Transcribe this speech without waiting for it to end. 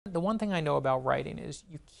The one thing I know about writing is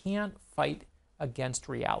you can't fight against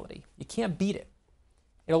reality. You can't beat it.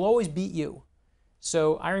 It'll always beat you.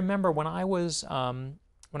 So I remember when I was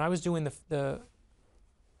doing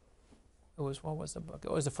what was the book?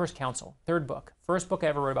 It was the First Council, third book. First book I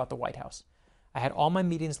ever wrote about the White House. I had all my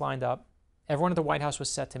meetings lined up. Everyone at the White House was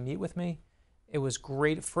set to meet with me. It was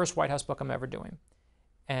great. First White House book I'm ever doing.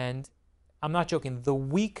 And I'm not joking. The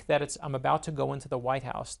week that I'm about to go into the White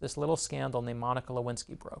House, this little scandal named Monica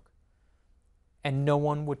Lewinsky broke. And no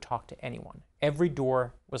one would talk to anyone. Every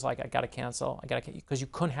door was like, I got to cancel. Because you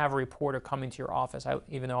couldn't have a reporter coming to your office.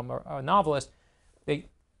 Even though I'm a novelist,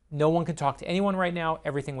 no one can talk to anyone right now.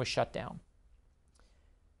 Everything was shut down.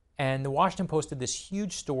 And the Washington Post did this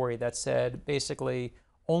huge story that said, basically,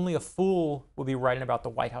 only a fool would be writing about the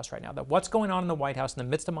White House right now. That what's going on in the White House in the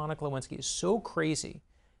midst of Monica Lewinsky is so crazy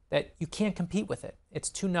that you can't compete with it. It's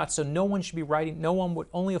too nuts. So no one should be writing,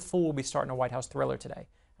 only a fool will be starting a White House thriller today.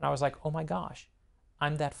 And I was like, oh my gosh,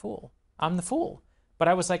 I'm that fool. I'm the fool. But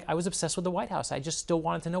I was obsessed with the White House. I just still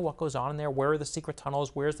wanted to know what goes on in there. Where are the secret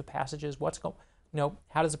tunnels? Where's the passages?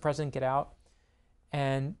 How does the president get out?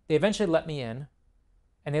 And they eventually let me in.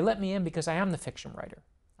 And they let me in because I am the fiction writer.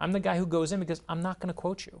 I'm the guy who goes in because I'm not going to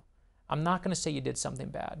quote you. I'm not going to say you did something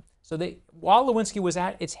bad. So while Lewinsky was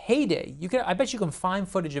at its heyday, I bet you can find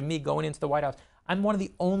footage of me going into the White House. I'm one of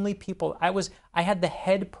the only people. I had the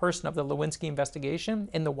head person of the Lewinsky investigation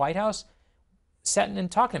in the White House sitting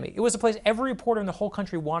and talking to me. It was a place every reporter in the whole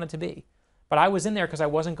country wanted to be. But I was in there because I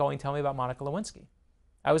wasn't going, tell me about Monica Lewinsky.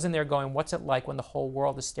 I was in there going, what's it like when the whole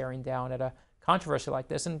world is staring down at a controversy like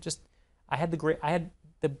this? And I had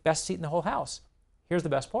the best seat in the whole house. Here's the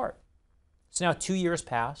best part. So now 2 years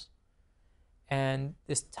pass, and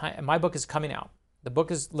my book is coming out. The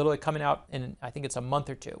book is literally coming out in, I think it's a month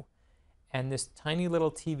or two. And this tiny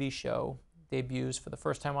little TV show debuts for the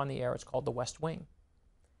first time on the air. It's called The West Wing.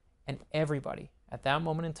 And everybody at that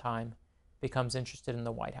moment in time becomes interested in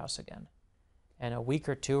the White House again. And a week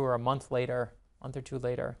or two or a month or two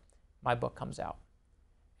later, my book comes out.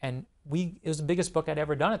 And it was the biggest book I'd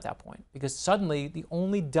ever done at that point, because suddenly the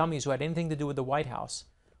only dummies who had anything to do with the White House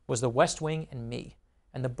was the West Wing and me.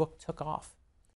 And the book took off.